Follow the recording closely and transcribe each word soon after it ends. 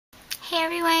Hey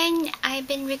everyone, I've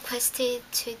been requested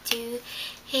to do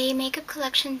a makeup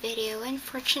collection video.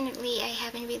 Unfortunately, I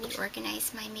haven't really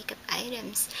organized my makeup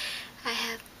items. I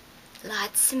have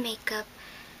lots of makeup.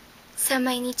 Some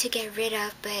I need to get rid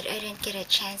of, but I didn't get a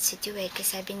chance to do it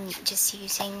because I've been just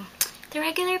using the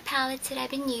regular palettes that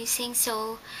I've been using.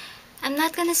 So I'm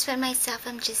not gonna sweat myself.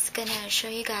 I'm just gonna show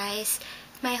you guys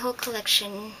my whole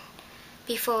collection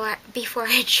before I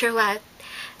throw out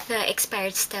the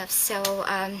expired stuff. So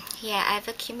yeah, I've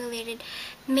accumulated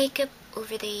makeup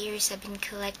over the years. I've been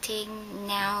collecting.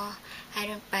 Now I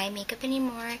don't buy makeup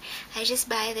anymore. I just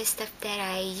buy the stuff that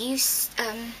I use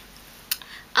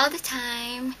all the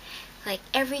time, like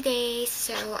every day.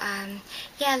 So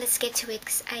yeah, let's get to it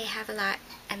because I have a lot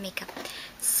of makeup.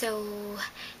 So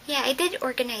yeah, I did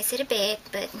organize it a bit,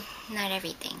 but not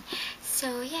everything.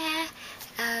 So yeah,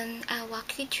 I'll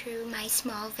walk you through my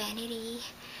small vanity.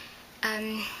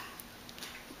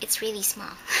 It's really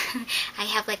small. I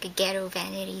have like a ghetto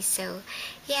vanity, so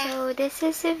yeah. So this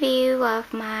is a view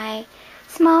of my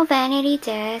small vanity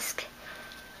desk.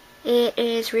 It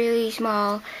is really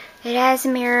small. It has a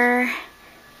mirror,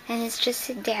 and it's just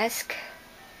a desk,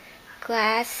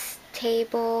 glass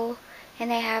table,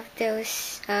 and I have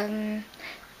those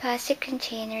plastic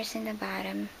containers in the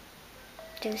bottom,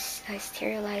 those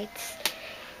stereolites.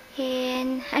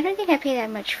 And I don't think I paid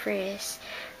that much for this.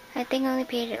 I think I only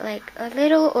paid it like a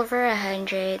little over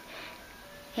 100,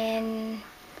 and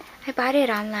I bought it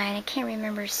online. I can't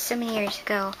remember, so many years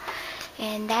ago.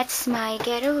 And that's my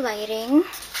ghetto lighting.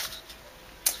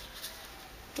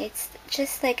 It's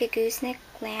just like a gooseneck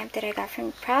lamp that I got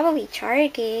from probably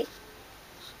Target.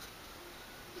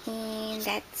 And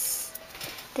this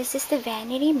is the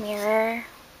vanity mirror.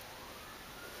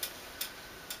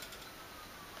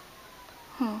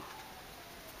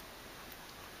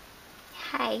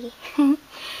 Hi.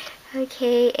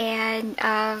 Okay, and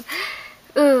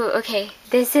okay,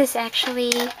 this is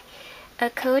actually a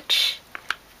Coach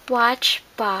watch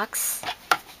box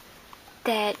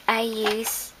that I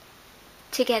use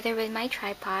together with my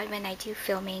tripod when I do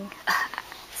filming.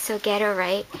 So ghetto,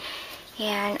 right?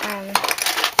 And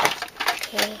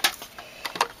okay,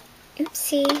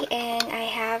 oopsie, and I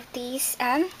have these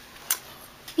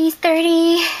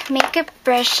 30 makeup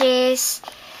brushes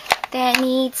that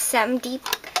needs some deep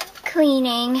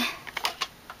cleaning.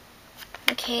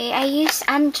 Okay,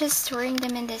 I'm just storing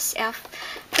them in this elf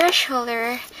brush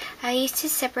holder. I used to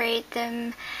separate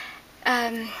them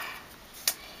by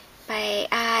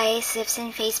eyes, lips,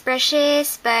 and face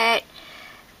brushes, but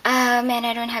man,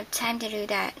 I don't have time to do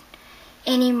that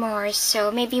anymore.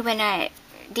 So maybe when I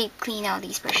deep clean all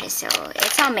these brushes, so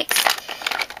it's all mixed.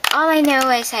 All I know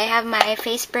is I have my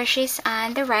face brushes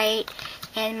on the right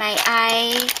and my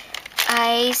eyes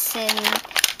and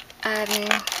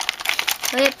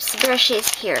lips brushes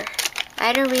here.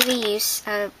 I don't really use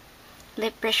a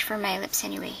lip brush for my lips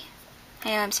anyway. I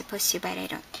know I'm supposed to, but I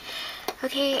don't.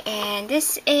 Okay, and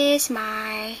this is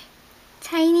my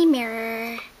tiny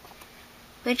mirror,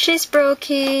 which is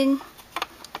broken.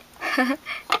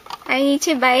 I need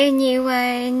to buy a new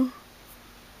one,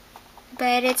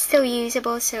 but it's still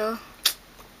usable, so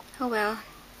oh well.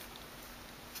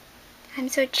 I'm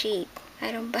so cheap.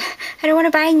 I don't want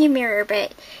to buy a new mirror,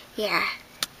 but yeah,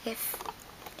 if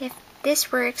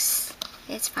this works,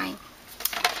 it's fine.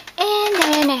 And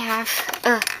then I have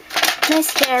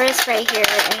mascaras right here.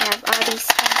 I have all these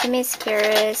kinds of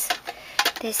mascaras.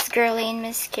 This Girlian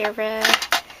mascara,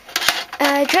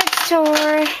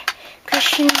 drugstore,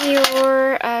 Christian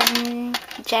Dior,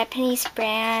 Japanese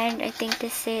brand. I think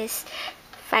this is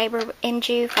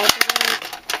Inju Fiber,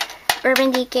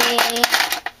 Urban Decay,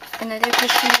 another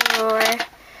Christian Dior,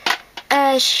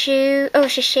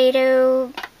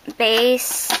 Shiseido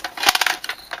base,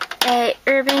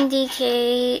 Urban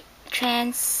Decay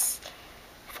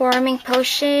Transforming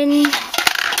Potion,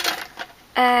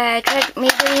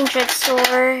 Maybelline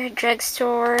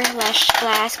drugstore, Lash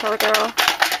Glass, CoverGirl,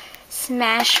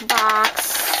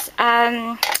 Smashbox,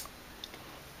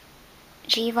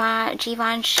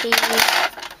 Givenchy,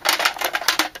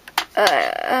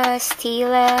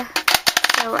 Stila.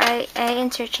 So I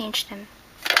interchanged them.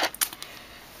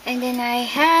 And then I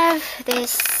have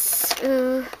this,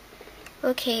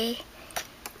 okay,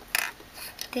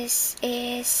 this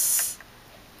is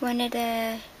one of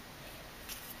the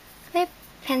lip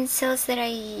pencils that I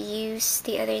used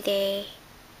the other day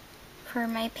for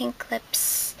my pink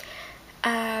lips.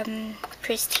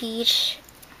 Prestige,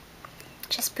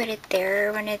 just put it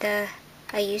there.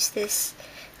 I used this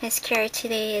mascara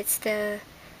today. It's the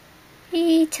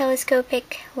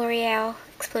telescopic L'Oreal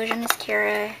Explosion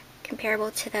mascara,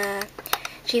 comparable to the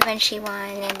Givenchy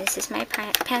one. And this is my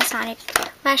Panasonic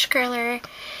lash curler.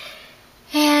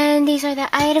 And these are the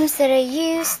items that I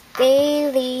use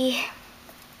daily.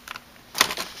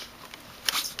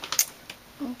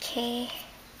 Okay.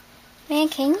 Man,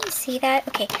 can you see that?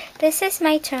 Okay, this is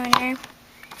my toner.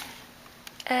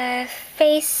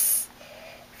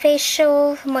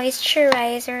 Facial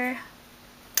moisturizer.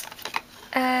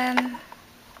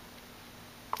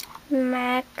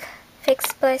 MAC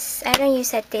Fix Plus. I don't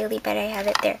use that daily, but I have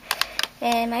it there.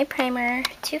 And my primer,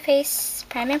 Too Faced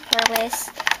Prime and Poreless.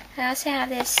 I also have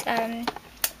this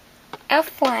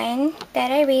e.l.f. one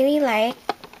that I really like.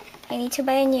 I need to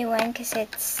buy a new one because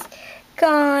it's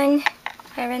gone.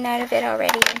 I ran out of it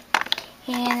already.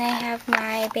 And I have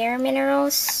my Bare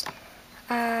Minerals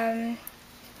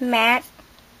matte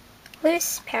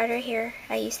loose powder here.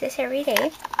 I use this every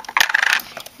day.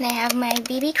 And I have my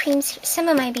BB creams, some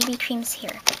of my BB creams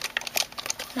here.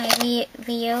 My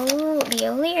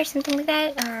Leoli or something like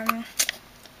that.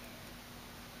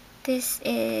 This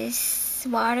is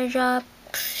Water Drop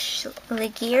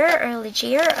Ligier,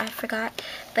 I forgot.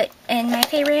 And my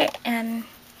favorite,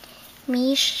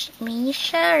 Misa,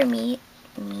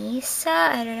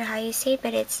 I don't know how you say it,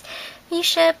 but it's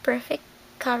Misha Perfect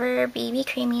Cover BB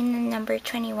Cream in number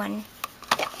 21.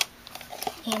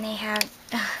 And I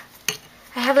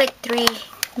have like 3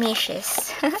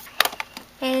 Mishas.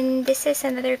 And this is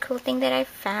another cool thing that I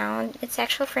found. It's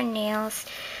actually for nails.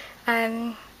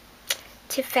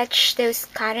 To fetch those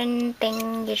cotton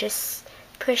thing, you just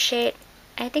push it.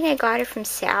 I think I got it from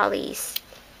Sally's.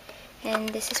 And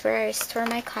this is where I store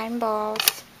my cotton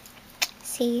balls.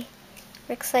 See,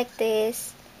 works like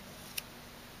this.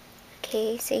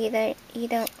 Okay, so you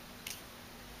don't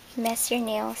mess up your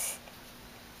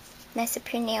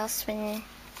nails when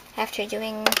after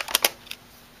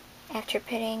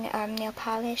putting nail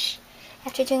polish,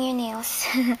 after doing your nails.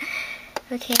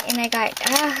 Okay, and I got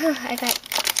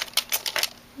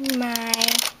my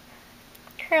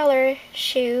curler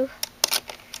shoe,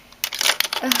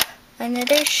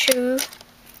 another shoe,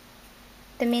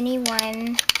 the mini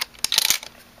one.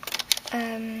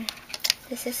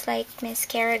 This is like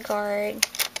mascara guard.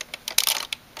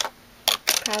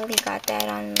 Probably got that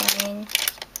online.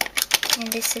 And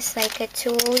this is like a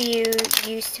tool you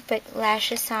use to put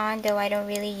lashes on, though I don't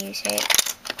really use it.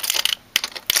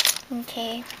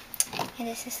 Okay, and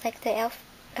this is like the e.l.f.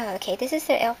 Okay, this is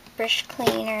the e.l.f. brush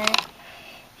cleaner.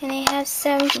 And I have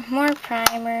some more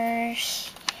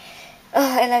primers.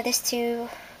 Oh, I love this too.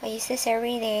 I use this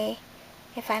every day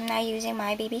if I'm not using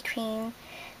my BB cream.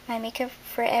 My Makeup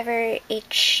Forever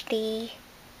HD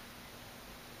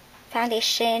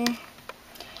foundation.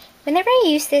 Whenever I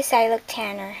use this, I look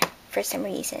tanner for some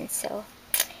reason, so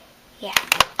yeah.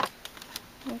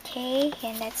 Okay,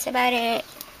 and that's about it.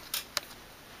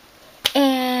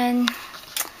 And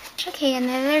okay,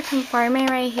 another compartment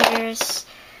right here is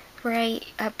where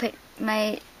I put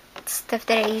my stuff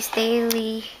that I use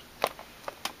daily.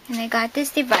 And I got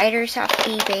these dividers off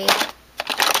eBay.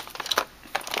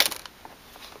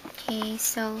 Okay,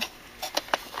 so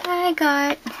I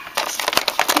got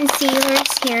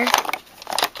concealers here.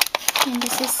 And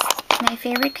this is my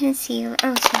favorite concealer.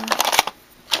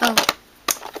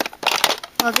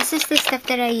 Well, this is the stuff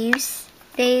that I use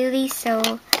daily,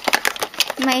 so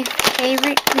my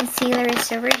favorite concealer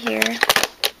is over here,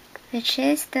 which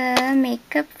is the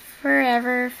Makeup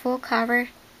Forever Full Cover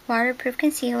Waterproof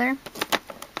Concealer.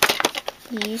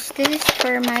 Use this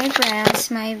for my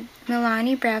brows, my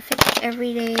Milani brow fix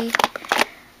every day.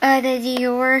 The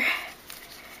Dior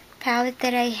palette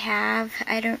that I have,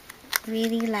 I don't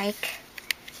really like.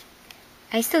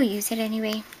 I still use it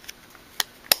anyway.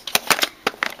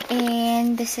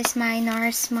 And this is my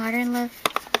NARS Modern Love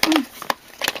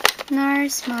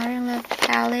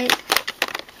palette.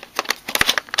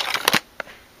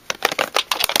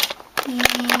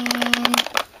 And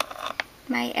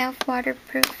my e.l.f.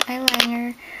 waterproof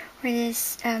eyeliner, or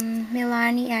this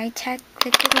Milani Eye Tech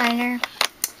liquid liner.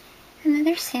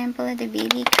 Another sample of the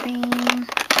BB cream.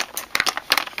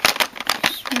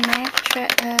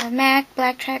 MAC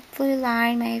Black Track Blue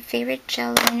Line, my favorite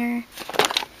gel liner.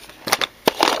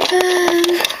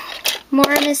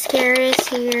 More mascaras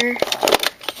here.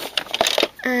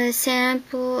 A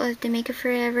sample of the Makeup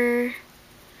Forever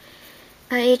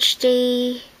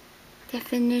HD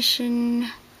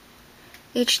Definition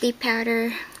HD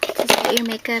powder to set your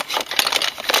makeup.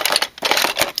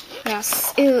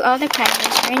 Yes. Ooh, all the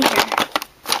primers are in here.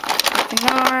 The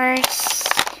NARS,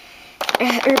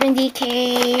 Urban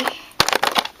Decay,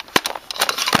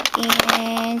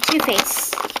 and Too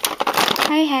Faced.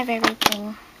 I have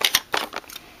everything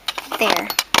there.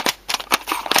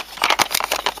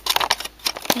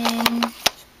 And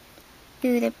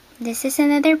Ooh, this is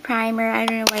another primer. I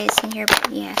don't know why it's in here,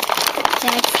 but yeah.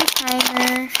 That's the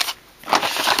primer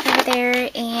over there.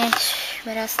 And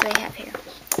what else do I have here?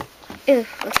 Ooh,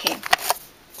 okay.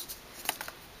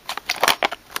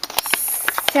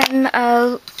 Some,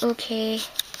 okay.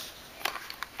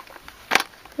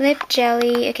 Lip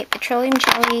jelly. Okay, petroleum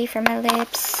jelly for my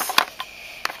lips.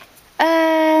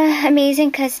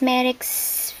 Amazing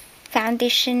Cosmetics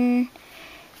foundation,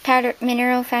 powder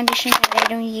mineral foundation that I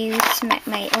don't use,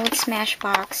 my old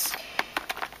Smashbox.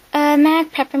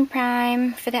 MAC Prep and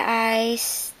Prime for the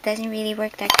eyes, doesn't really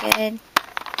work that good.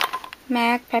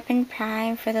 MAC Prep and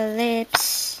Prime for the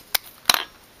lips,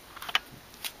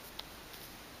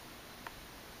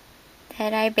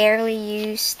 that I barely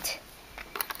used.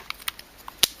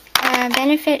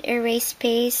 Benefit Erase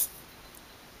Paste.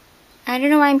 I don't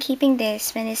know why I'm keeping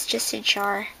this when it's just a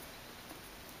jar.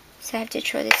 So I have to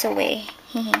throw this away.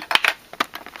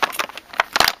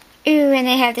 Ooh, and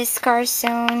I have this scar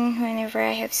zone. Whenever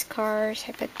I have scars,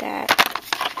 I put that.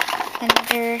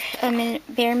 Another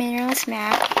Bare Minerals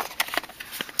MAC.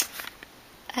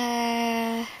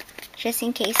 Just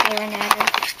in case I run out of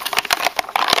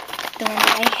the one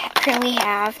that I currently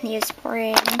have,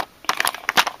 Neosporin.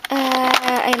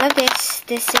 I love this.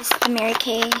 This is the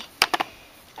Marietejero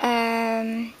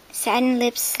Satin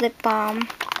Lips Lip Balm.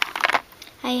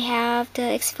 I have the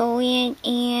exfoliant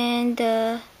and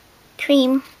the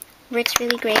cream. Works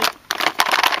really great.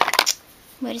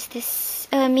 What is this?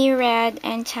 Murad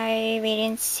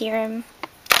Anti-Radiance Serum.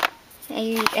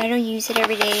 I don't use it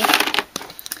every day.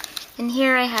 And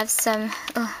here I have some.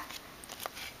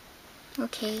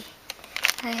 Okay.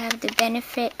 I have the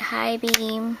Benefit High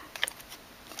Beam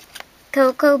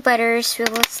Cocoa Butter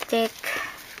Swivel Stick.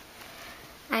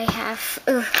 I have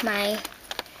my,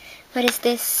 what is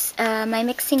this? My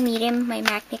mixing medium, my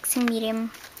MAC mixing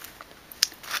medium.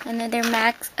 Another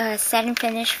MAC Satin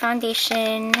Finish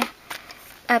Foundation.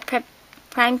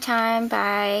 Prime Time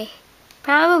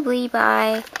probably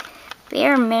by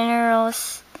Bare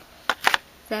Minerals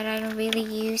that I don't really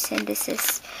use. And this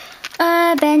is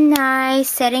Ben Nye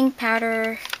Setting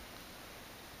Powder.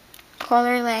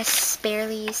 Colorless,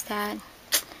 barely use that.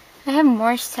 I have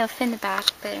more stuff in the back,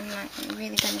 but I'm not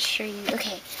really going to show you.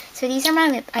 Okay, so these are my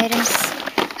lip items.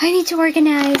 I need to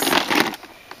organize.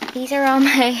 These are all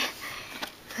my,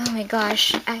 oh my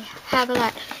gosh, I have a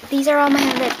lot. These are all my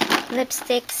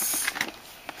lipsticks.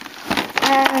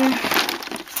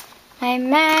 My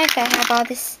MAC, I have all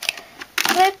this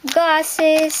lip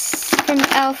glosses from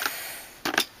e.l.f.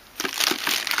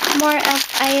 More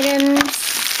e.l.f. items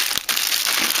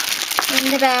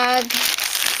in the bag.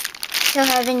 Still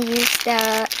haven't used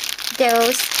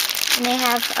those. And I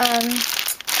have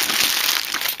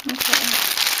okay.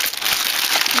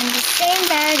 In the same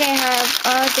bag I have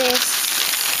all this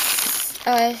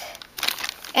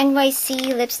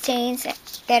NYC lip stains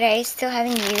that I still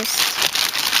haven't used.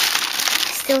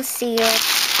 Still sealed.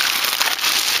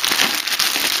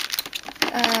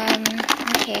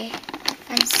 Okay.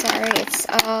 I'm sorry, it's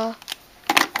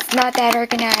not that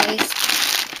organized.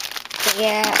 But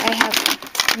yeah, I have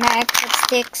MAC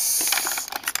lipsticks,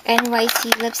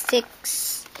 NYC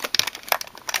lipsticks,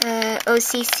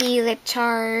 OCC lip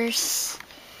chars,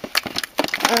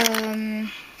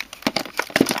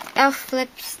 e.l.f. lip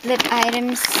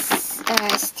items,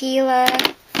 Stila,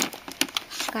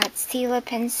 got Stila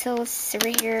pencils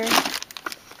over here.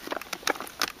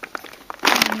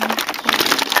 Okay.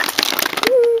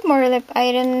 More lip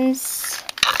items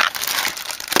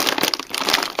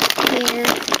here.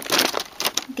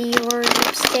 Dior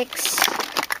lipsticks.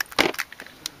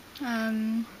 I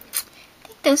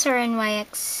think those are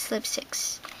NYX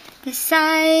lipsticks. The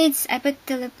sides, I put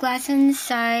the lip gloss on the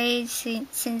sides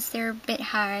since they're a bit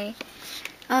high.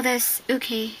 All this,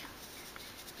 okay.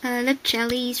 Lip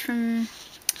jellies from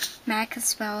MAC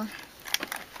as well.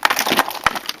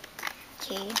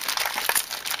 Okay.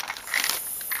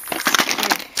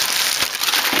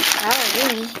 Oh,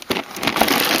 really?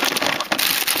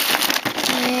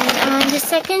 And on the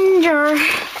second drawer,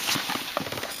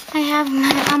 I have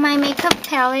all my makeup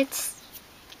palettes.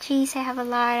 Jeez, I have a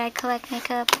lot. I collect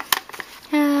makeup.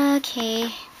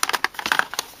 Okay.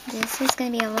 This is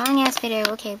gonna be a long ass video.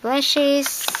 Okay,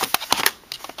 blushes.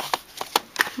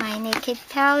 My Naked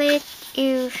palette.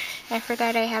 Ew, I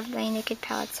forgot I have my Naked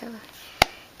palette, so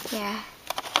yeah.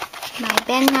 My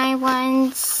Ben Nye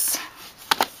ones.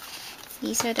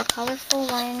 These are the colorful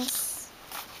ones.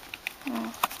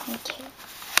 Okay.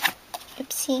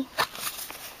 Oopsie.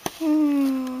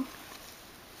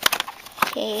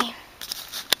 Okay.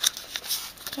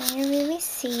 Can you really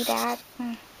see that?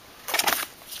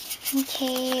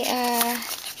 Okay,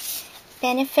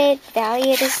 Benefit,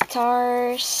 value the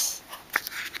stars.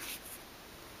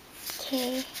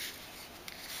 Okay.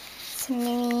 Some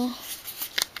mini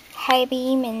high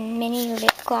beam and mini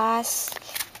lip gloss.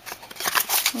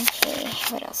 Okay,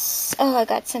 what else? Oh, I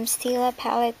got some Stila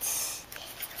palettes.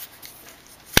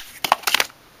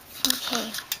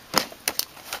 Okay.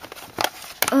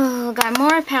 Oh, got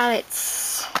more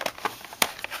palettes.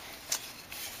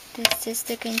 This is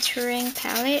the contouring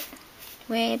palette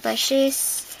with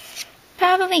blushes.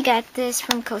 Probably got this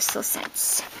from Coastal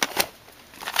Scents.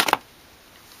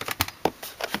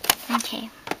 Okay.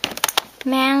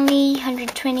 Manly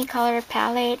 120 color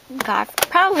palette.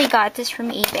 Probably got this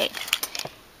from eBay.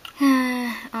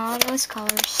 All those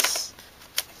colors.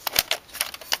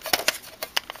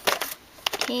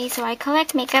 Okay, so I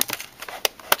collect makeup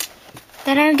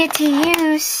that I don't get to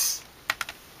use.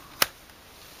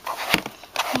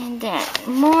 And then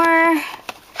more.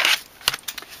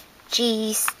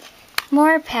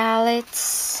 More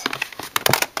palettes.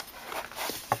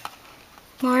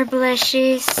 More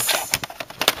blushes.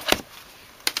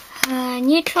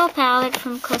 Neutral palette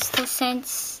from Coastal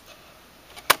Scents.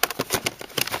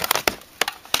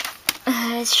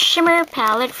 Shimmer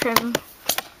palette from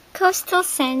Coastal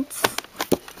Scents.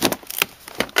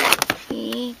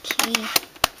 Okay.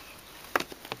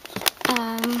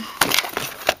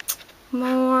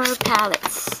 More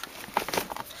palettes.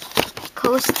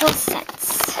 Coastal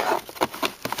Scents.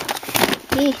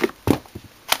 Okay.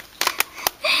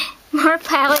 More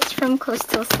palettes from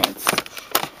Coastal Scents.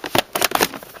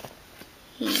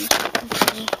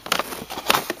 Okay.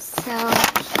 So,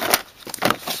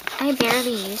 I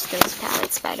barely use those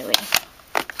palettes, by the way.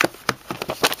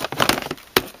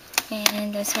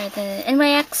 And those are the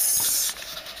NYX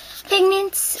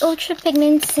pigments, ultra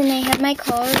pigments, and I have my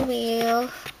color wheel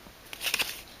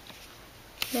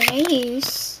that I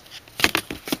use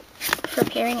for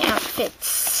pairing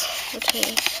outfits.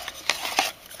 Okay.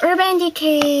 Urban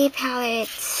Decay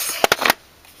palettes.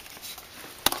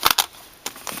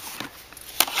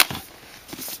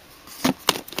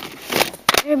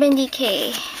 Urban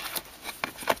Decay.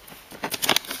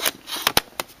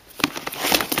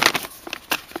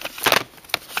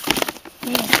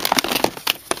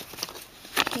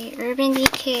 Okay, Urban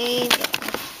Decay.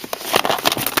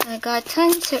 I got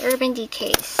tons of Urban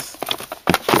Decays.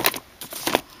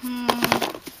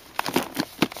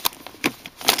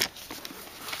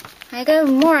 I got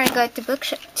more. I got the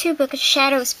two book of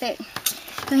shadows, but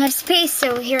I don't have space,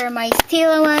 so here are my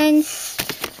Stila ones.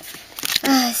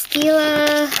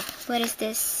 Stila, what is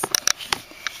this?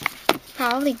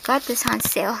 Probably got this on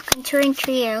sale. Contouring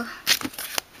Trio.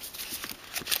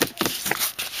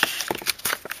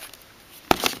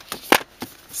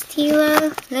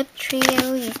 Stila Lip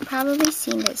Trio. You've probably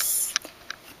seen this.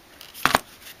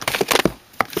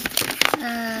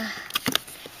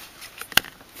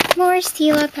 More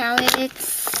Stila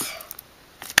palettes.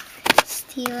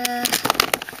 Stila.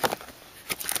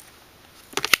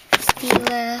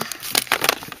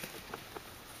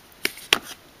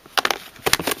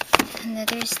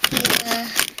 Another Stila.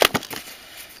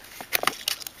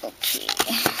 Okay,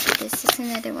 this is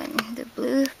another one. The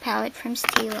blue palette from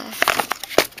Stila.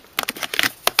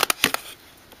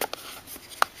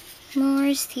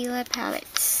 More Stila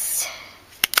palettes.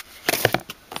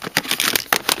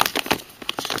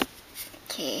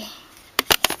 Okay,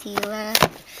 Stila.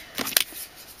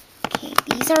 Okay,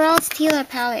 these are all Stila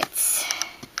palettes.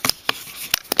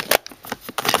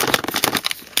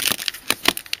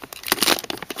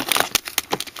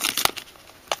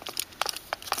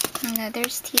 Another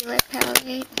Stila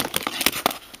palette.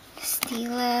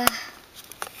 Stila.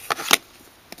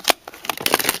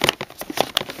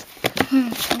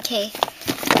 Okay,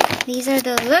 these are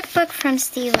the lookbook from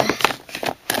Stila.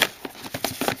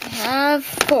 I have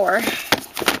 4.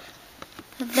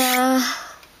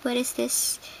 What is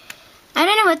this? I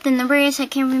don't know what the number is, I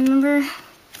can't remember.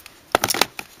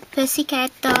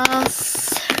 Pussycat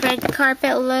Dolls, Red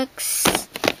Carpet Looks,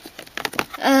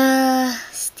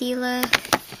 Stila.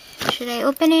 Should I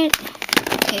open it?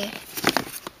 Okay.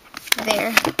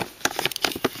 There.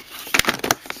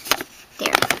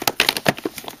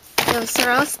 Those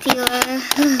are all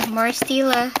Stila. More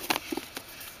Stila.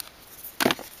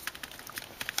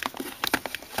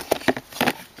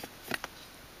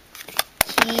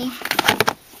 Okay.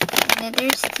 Another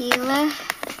Stila.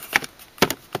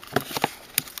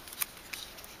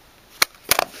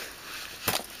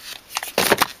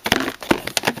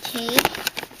 Okay.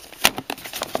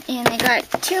 And I got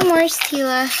 2 more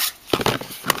Stila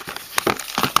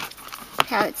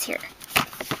palettes here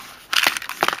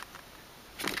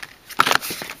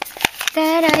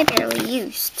that I barely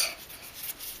used.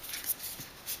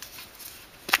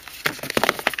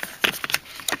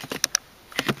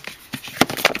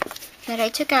 But I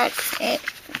took out, it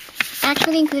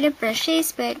actually included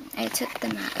brushes, but I took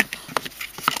them out.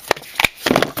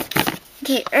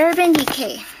 Okay, Urban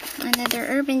Decay. Another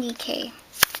Urban Decay.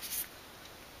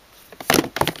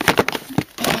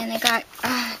 And I got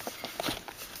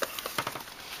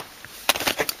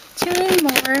 2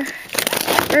 more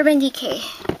Urban Decay.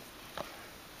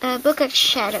 Book of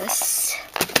Shadows.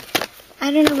 I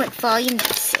don't know what volume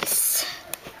this is.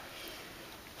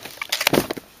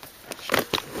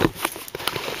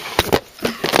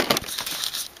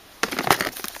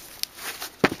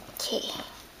 Okay.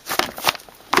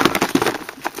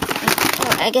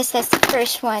 Oh, I guess that's the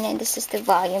first one, and this is the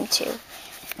volume 2.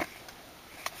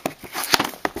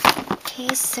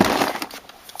 Okay, so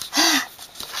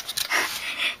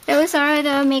those are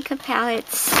the makeup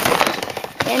palettes.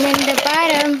 And then the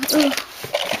bottom,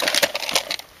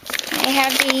 I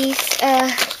have these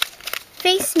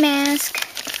face mask.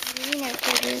 Really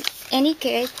not really any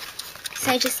good,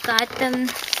 so I just got them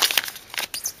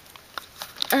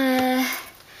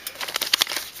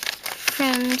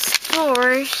from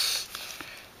stores,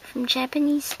 from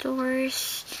Japanese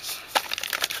stores.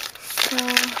 So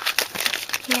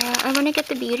yeah, I want to get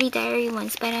the Beauty Diary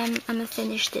ones, but I'm gonna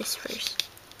finish this first.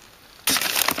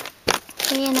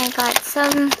 Okay, and I got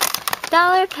some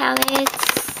dollar palettes,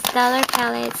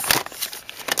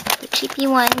 the cheapy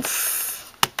ones,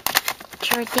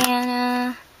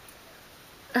 Jordana.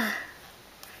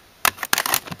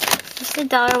 Just the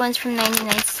dollar ones from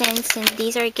 99 cents, and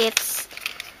these are gifts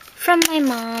from my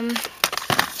mom,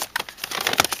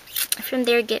 from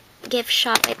their gift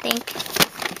shop, I think.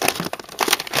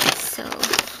 So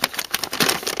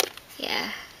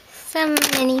yeah, some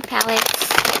mini palettes.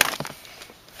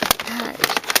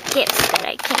 Gifts that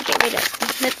I can't get rid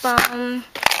of. Lip balm,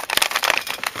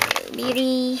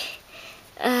 beauty,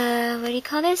 what do you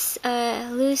call this?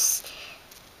 Loose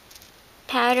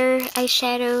powder,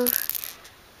 eyeshadow,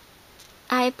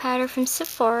 eye powder from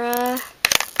Sephora,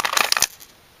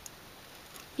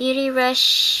 Beauty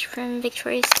Rush from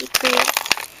Victoria's Secret,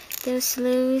 those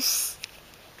loose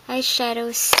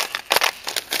eyeshadows.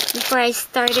 Before I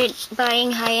started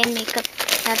buying high-end makeup,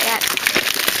 I have that.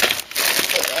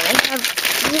 And I have,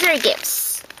 these are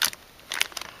gifts.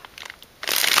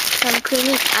 Some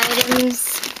Clinique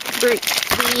items,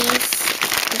 these.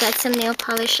 I got some nail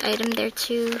polish item there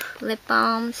too, lip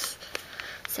balms,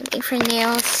 something for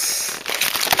nails.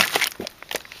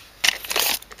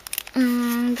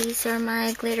 These are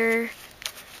my glitter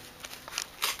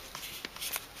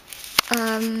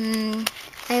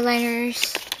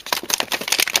eyeliners.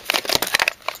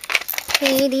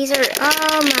 Okay, these are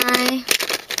all my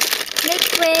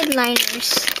liquid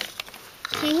liners.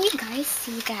 Can you guys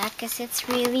see that? Because it's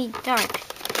really dark.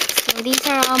 So these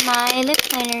are all my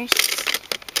lip liners.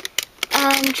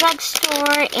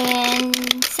 Drugstore,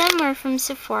 and some are from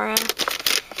Sephora.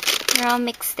 They're all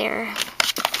mixed there.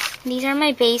 These are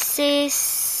my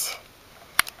bases,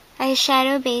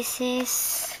 eyeshadow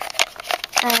bases,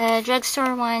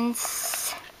 drugstore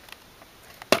ones,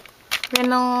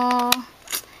 Rimmel.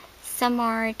 Some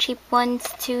are cheap ones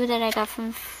too that I got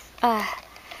from I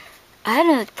don't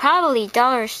know, probably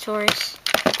dollar stores.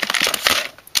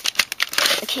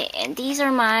 Okay, and these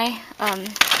are my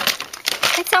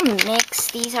it's a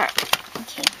mix. These are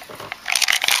okay.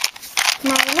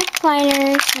 My lip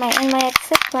liners, my NYX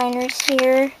lip liners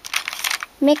here,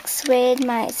 mixed with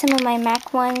some of my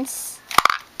MAC ones.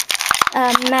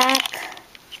 MAC,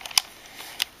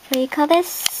 what do you call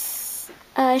this?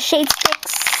 Shade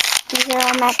sticks. These are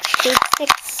all MAC shade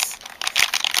sticks.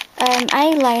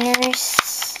 Eyeliners.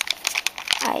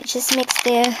 I just mixed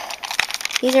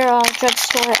these are all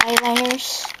drugstore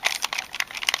eyeliners.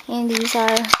 And these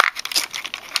are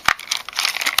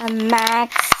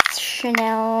MAC,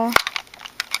 Chanel,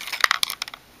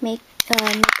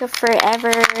 Makeup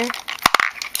Forever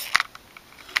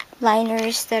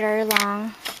liners that are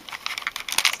long.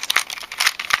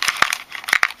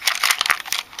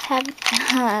 Have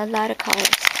a lot of colors.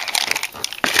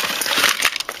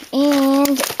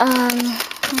 And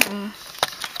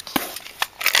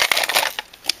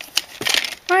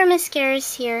more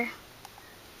mascaras here.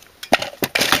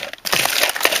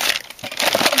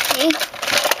 Okay,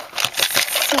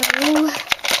 so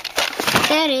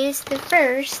that is the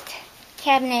first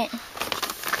cabinet.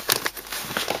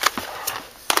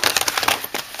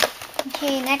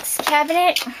 Okay, next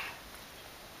cabinet.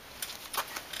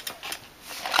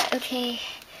 Okay,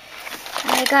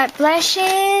 I got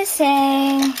blushes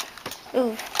and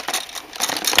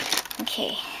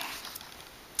okay,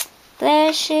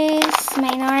 blushes.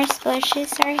 My NARS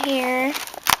blushes are here.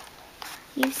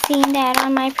 You've seen that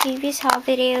on my previous haul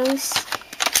videos.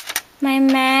 My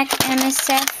MAC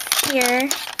MSF here.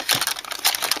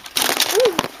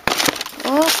 Ooh.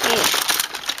 Okay.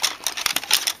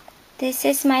 This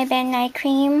is my Ben Nye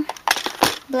Cream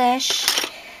blush.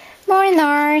 More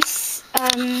NARS.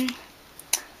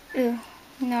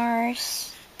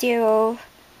 NARS Duo.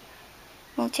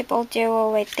 Multiple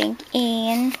Duo, I think,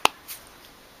 in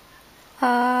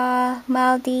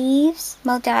Maldives,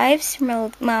 I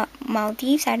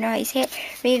don't know how you say it,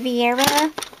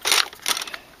 Riviera,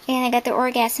 and I got the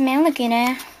Orgasm and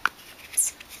Laguna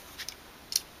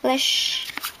blush.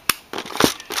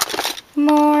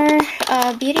 More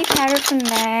beauty powder from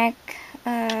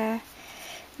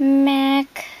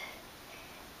MAC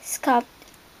Sculpt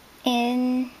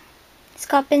and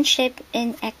Ship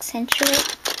in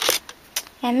Accentuate.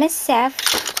 MSF,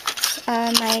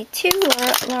 my two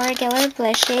Laura Geller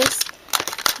blushes,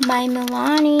 my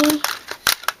Milani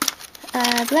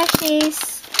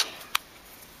blushes,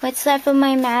 what's left of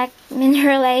my MAC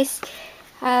Mineralized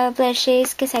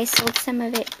blushes, because I sold some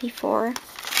of it before.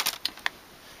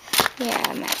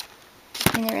 Yeah, MAC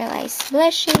Mineralized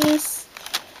blushes.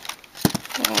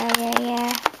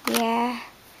 Yeah.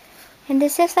 And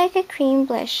this is like a cream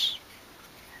blush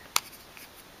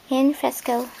in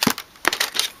Fresco.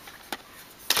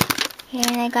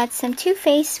 And I got some Too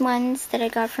Faced ones that I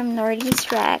got from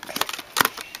Nordy's Rack.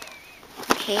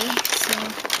 Okay, so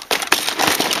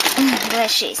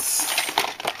blushes.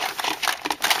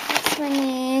 This one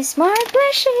is more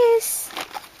blushes.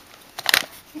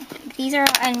 These are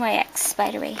all NYX,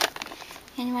 by the way.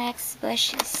 NYX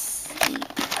blushes.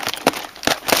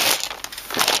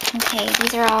 Okay,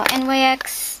 these are all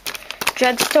NYX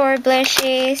drugstore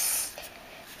blushes.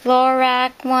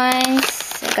 Lorac ones.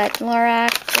 I got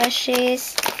Lorac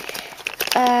blushes.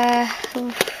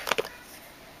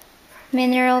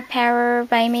 Mineral Power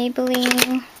by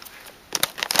Maybelline.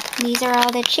 These are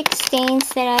all the cheek stains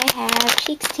that I have.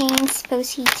 Cheek stains,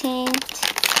 post-heat tint.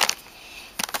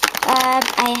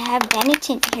 I have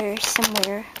Benetint here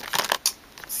somewhere.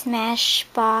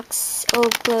 Smashbox,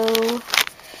 Oglow,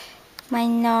 my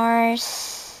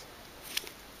NARS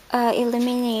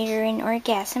Illuminator and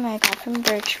Orgasm I got from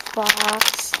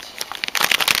Birchbox.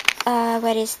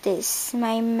 What is this?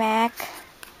 My MAC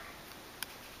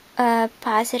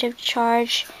Positive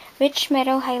Charge Rich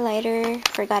Metal Highlighter.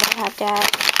 Forgot I have that.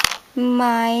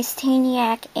 My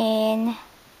Staniac and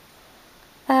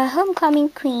Homecoming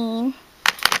Queen.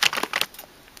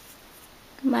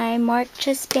 My Marc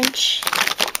Just Bench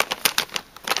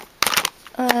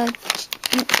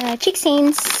cheek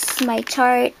stains. My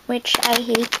Tarte, which I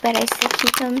hate, but I still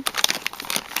keep them.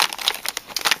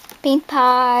 Paint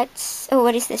pots. Oh,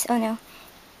 what is this? Oh no.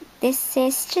 This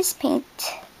is just paint.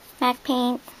 MAC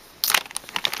paint.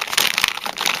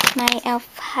 My e.l.f.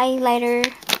 highlighter.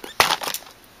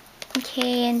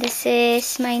 Okay, and this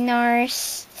is my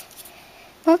NARS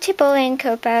Multiple and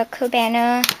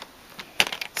Cabana.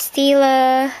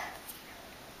 Stila.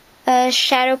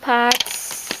 Shadow pots.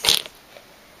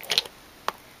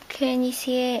 Can you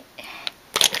see it?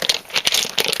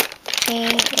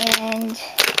 Okay, and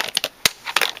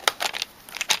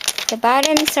the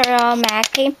bottoms are all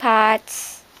MAC paint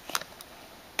pots.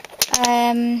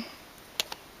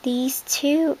 These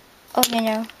two, oh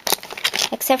no,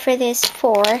 except for this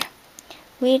 4,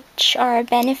 which are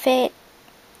Benefit,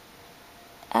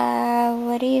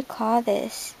 what do you call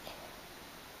this?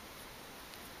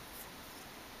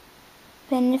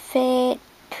 Benefit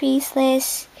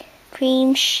Creaseless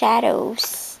Cream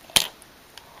Shadows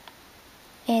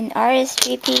in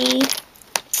RSVP,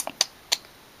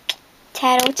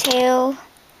 Tattletale,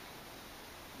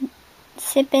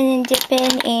 Sippin' and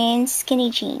Dippin', and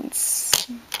Skinny Jeans.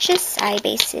 Just eye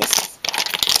bases.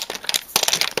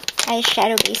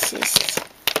 Eyeshadow bases.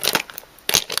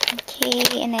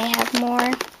 Okay, and I have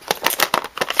more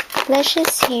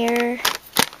blushes here.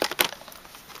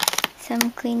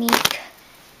 Some Clinique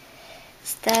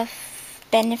stuff.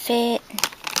 Benefit.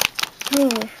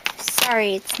 Ooh,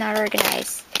 sorry, it's not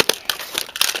organized.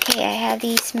 Okay, I have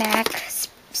these MAC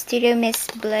Studio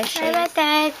Mist blushes. Sorry about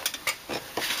that.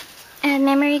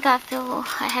 Memory got full.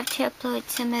 I have to upload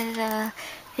some of the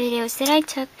videos that I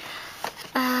took.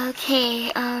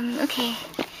 Okay.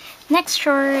 Next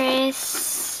drawer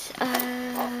is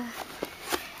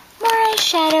more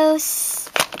eyeshadows.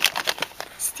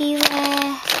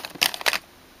 Stila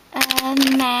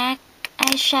MAC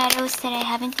eyeshadows that I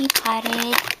haven't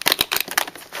depotted.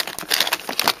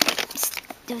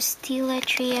 Those Stila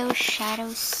Trio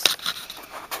shadows.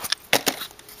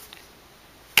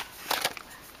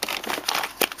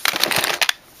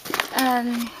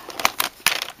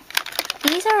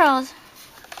 These are all,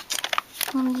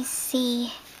 let me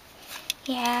see,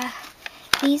 yeah,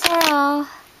 these are all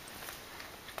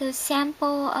those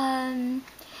sample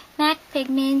MAC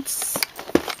pigments.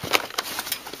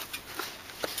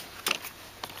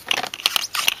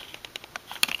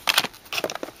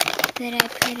 That I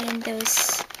put in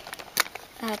those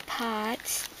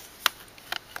pots.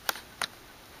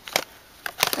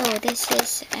 Oh, this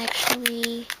is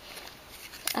actually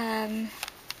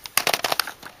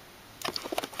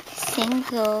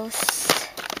singles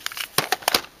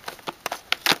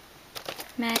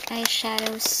matte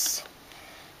eyeshadows.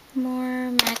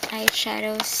 More matte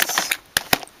eyeshadows.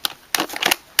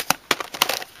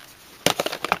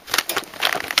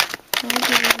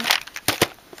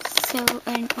 So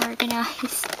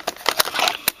unorganized.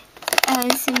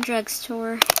 Some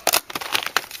drugstore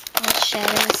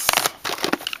eyeshadows.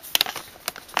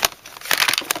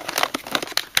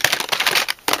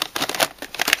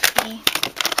 Okay.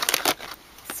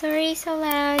 Sorry so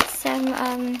loud. Some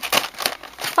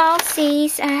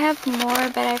falsies. I have more,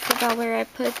 but I forgot where I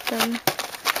put them.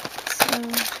 So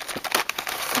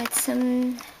got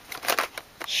some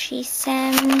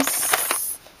Shesems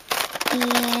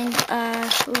and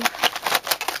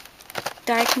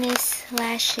darkness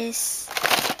lashes.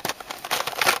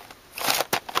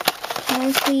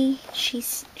 Mostly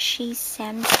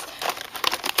Shesems.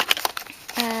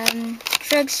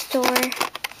 Drugstore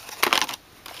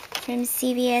from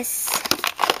CVS.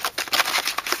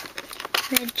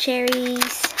 Red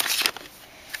cherries.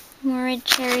 More red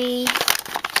cherry.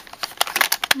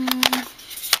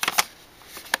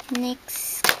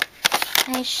 NYX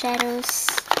eyeshadows.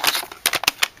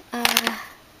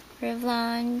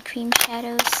 Revlon cream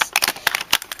shadows.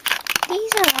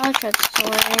 These are all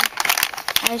drugstore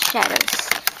eyeshadows.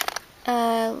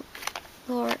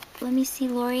 Let me see,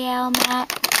 L'Oreal matte,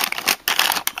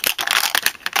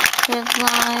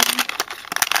 Revlon,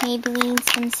 Maybelline,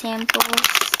 some samples,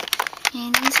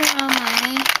 and these are all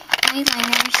my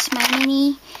eyeliners, my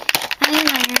mini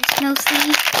eyeliners,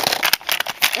 mostly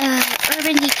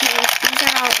Urban Decay. These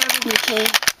are all Urban Decay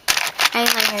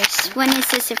eyeliners. One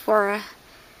is a Sephora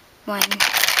one.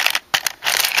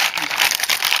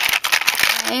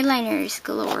 Eyeliners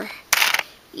galore.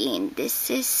 And this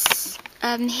is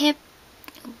Hip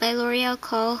by L'Oreal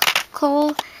Kohl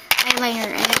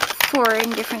eyeliner. I have 4 in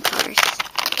different colors.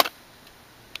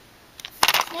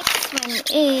 Next one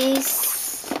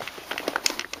is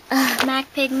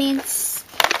MAC pigments.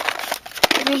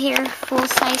 Over here, full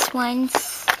size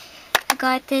ones. I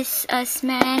got this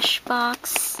Smash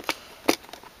box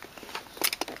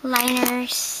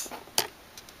liners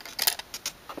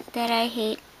that I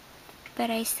hate, but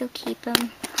I still keep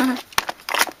them. I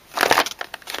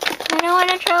don't want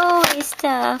to throw away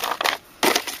stuff.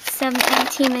 Some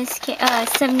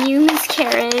some new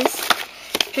mascaras,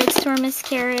 drugstore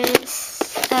mascaras,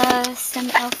 some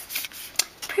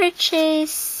e.l.f.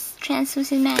 purchase,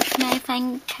 translucent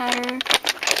mattifying powder.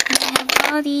 And I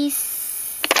have all these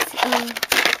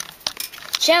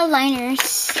gel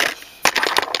liners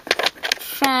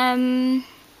from,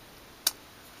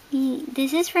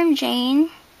 this is from Jane.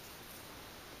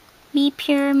 Be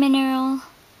Pure Mineral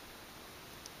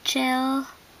Gel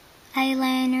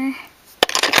eyeliner,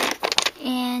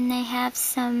 and I have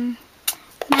some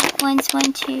matte ones,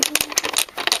 1, 2.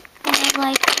 I have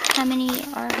like, how many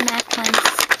are matte ones?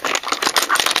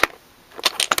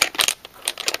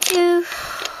 2.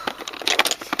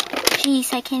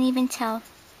 Jeez, I can't even tell.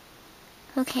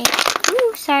 Okay.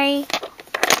 Ooh, sorry.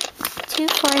 2,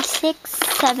 4, 6,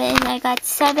 7. I got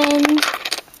 7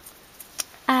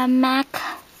 MAC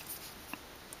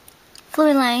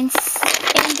fluid lines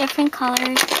in different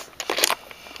colors.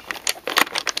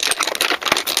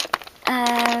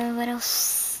 What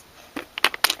else?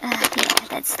 Yeah,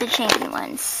 that's the Jane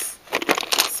ones.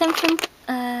 Some from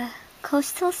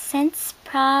Coastal Scents,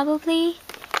 probably.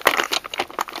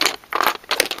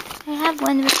 I have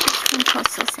one which is from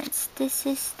Coastal Scents. This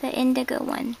is the indigo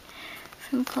one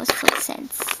from Coastal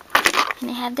Scents. And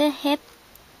I have the Hip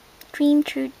Cream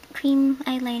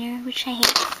eyeliner, which I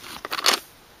hate.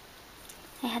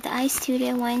 I have the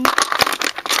iStudio one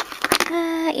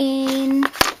in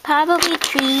probably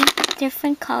 3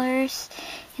 different colors.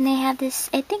 And I have this,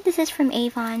 I think this is from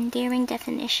Avon, Daring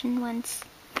Definition ones.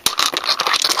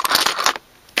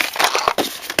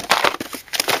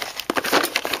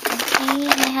 Okay,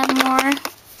 and I have more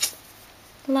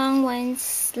long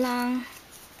ones, long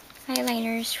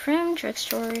eyeliners from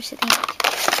drugstores, I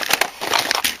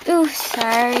think. Ooh,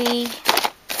 sorry.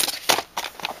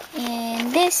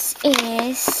 And this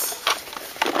is,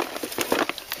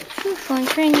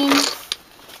 phone's ringing.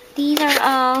 These are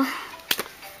all,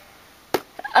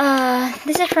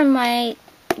 this is from my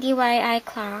DIY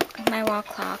clock, my wall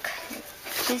clock.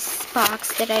 This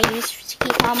box that I use to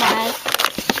keep all my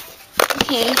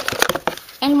Okay,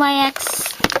 NYX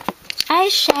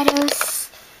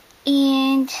eyeshadows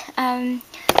and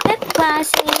lip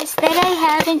glosses that I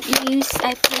haven't used.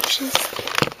 I purchased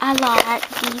a lot.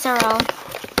 These are all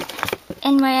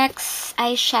NYX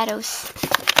eyeshadows.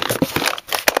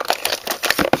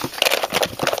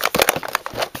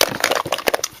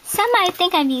 Some I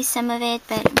think I've used some of it,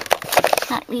 but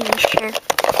not really sure.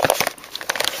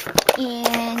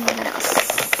 And what else?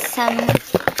 Some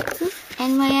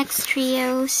NYX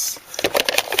trios.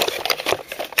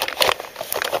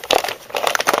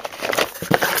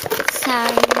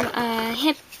 Some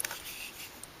hip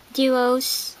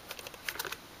duos.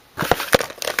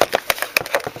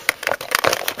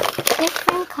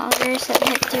 Different colors of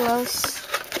hip duos.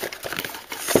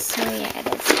 So yeah,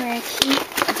 that's where I keep.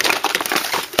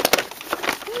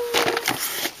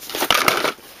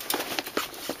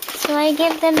 So I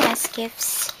give them as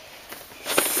gifts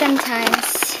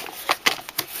sometimes.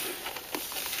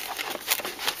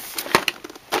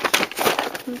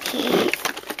 Okay.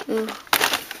 Ooh.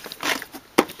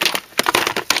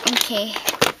 Okay.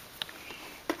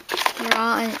 They're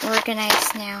all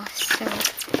unorganized now, so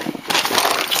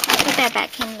I'll put that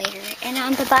back in later. And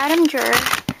on the bottom drawer,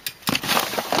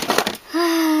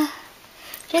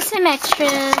 just some extra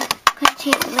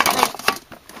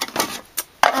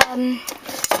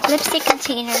lipstick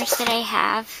containers that I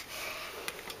have.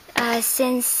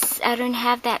 Since I don't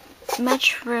have that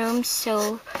much room,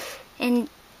 so, and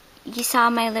you saw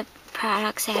my lip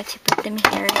products, I have to put them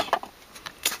here.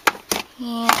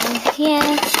 And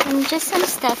yeah, and just some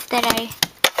stuff that I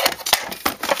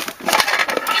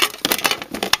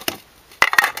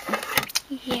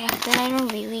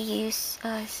don't really use.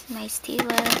 My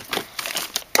Stila,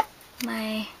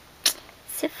 my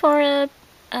Sephora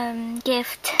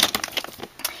gift,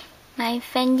 my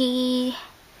Fendi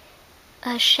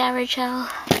shower gel,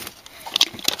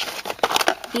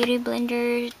 beauty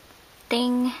blender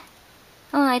thing.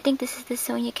 Oh, I think this is the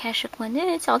Sonia Kashuk one.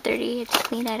 It's all dirty. I have to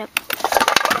clean that up.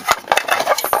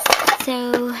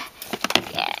 So,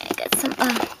 yeah, I got some,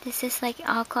 this is like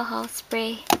alcohol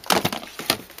spray.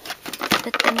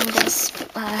 Put them in this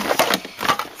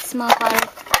small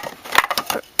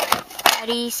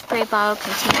body spray bottle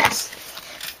containers.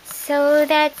 So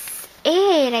that's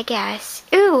it, I guess.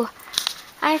 Ooh,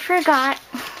 I forgot.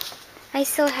 I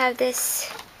still have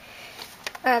this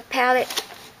palette,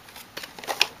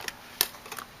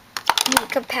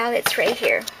 makeup palettes right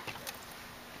here.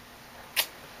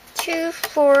 2,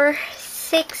 4,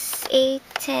 6, 8,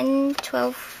 10,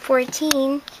 12,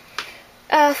 14.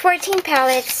 14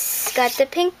 palettes. Got the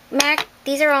pink MAC.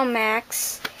 These are all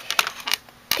MACs.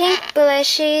 Pink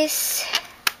blushes.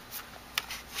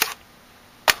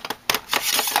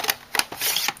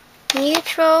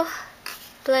 Neutral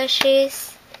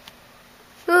blushes.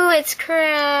 Ooh, it's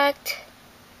cracked.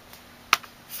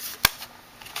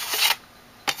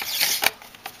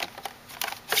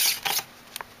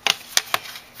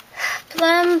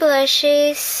 Plum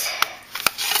blushes.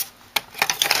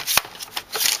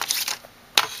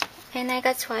 And I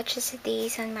got swatches of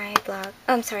these on my blog.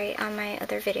 Oh, I'm sorry, on my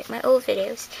other video, my old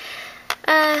videos.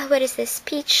 What is this?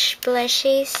 Peach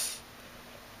blushes.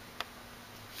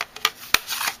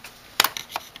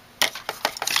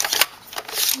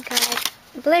 Got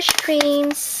blush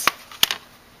creams.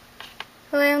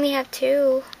 Oh, I only have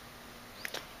 2.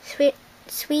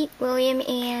 Sweet William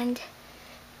and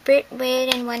Brit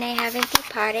Wit, and one I haven't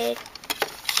depotted.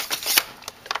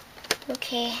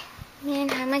 Okay, man,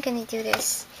 how am I gonna do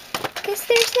this? Because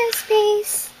there's no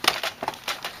space.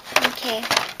 Okay.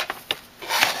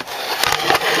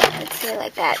 Let's do it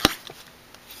like that.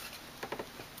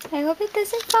 I hope it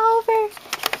doesn't fall over.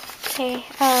 Okay,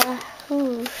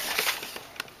 ooh.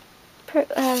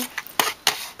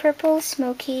 Purple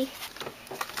smoky.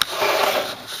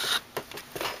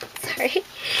 Sorry.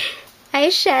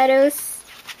 Eyeshadows.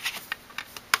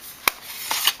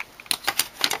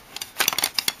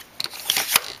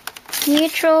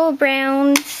 Neutral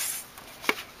browns.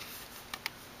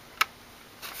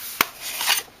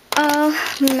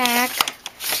 MAC.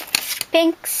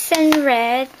 Pinks and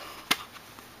red.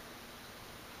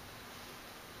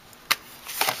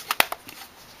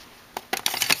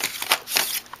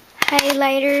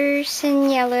 Highlighters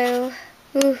in yellow.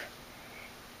 Ooh.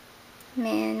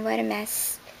 Man, what a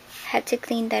mess. Had to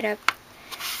clean that up.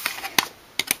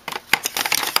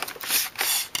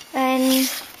 And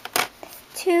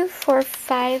 2, 4,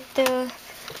 5. The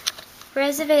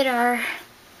rest of it are,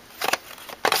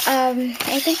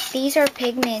 I think these are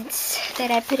pigments that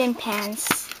I put in pans.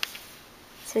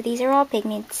 So these are all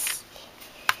pigments.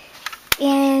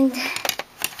 And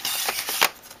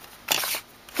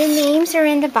the names are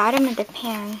in the bottom of the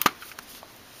pan.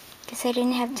 because I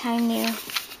didn't have time to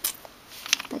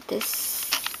let this,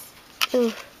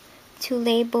 to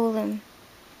label them.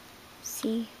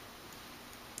 See?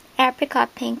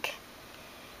 Apricot pink.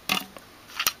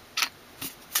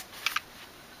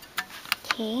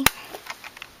 Okay.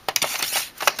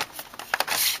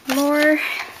 More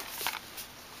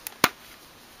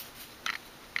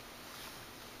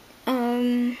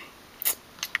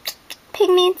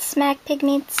pigments, MAC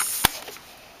pigments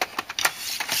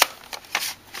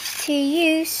to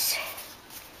use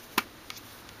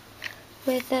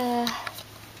with a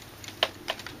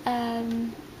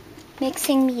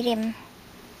mixing medium.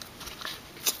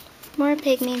 More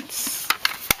pigments.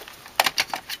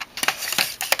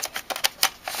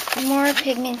 More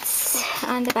pigments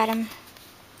on the bottom.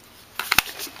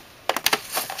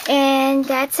 And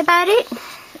that's about it.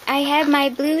 I have my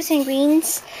blues and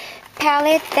greens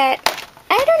palette that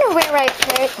I don't know where I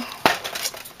put.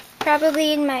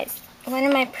 Probably in one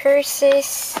of my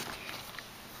purses.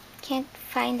 Can't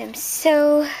find them.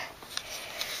 So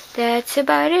that's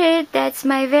about it. That's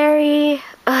my very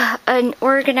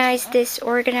unorganized,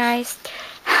 disorganized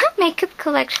makeup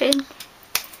collection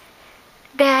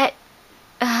that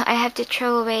I have to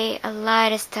throw away a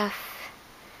lot of stuff.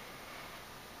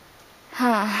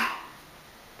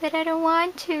 But I don't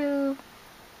want to.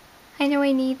 I know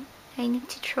I need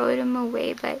to throw them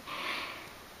away, but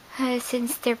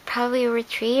since they're probably over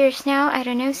 3 years now, I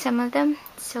don't know, some of them.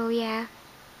 So yeah,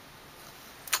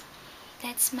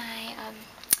 that's my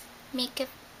makeup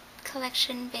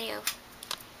collection video.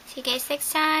 See you guys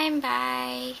next time.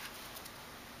 Bye.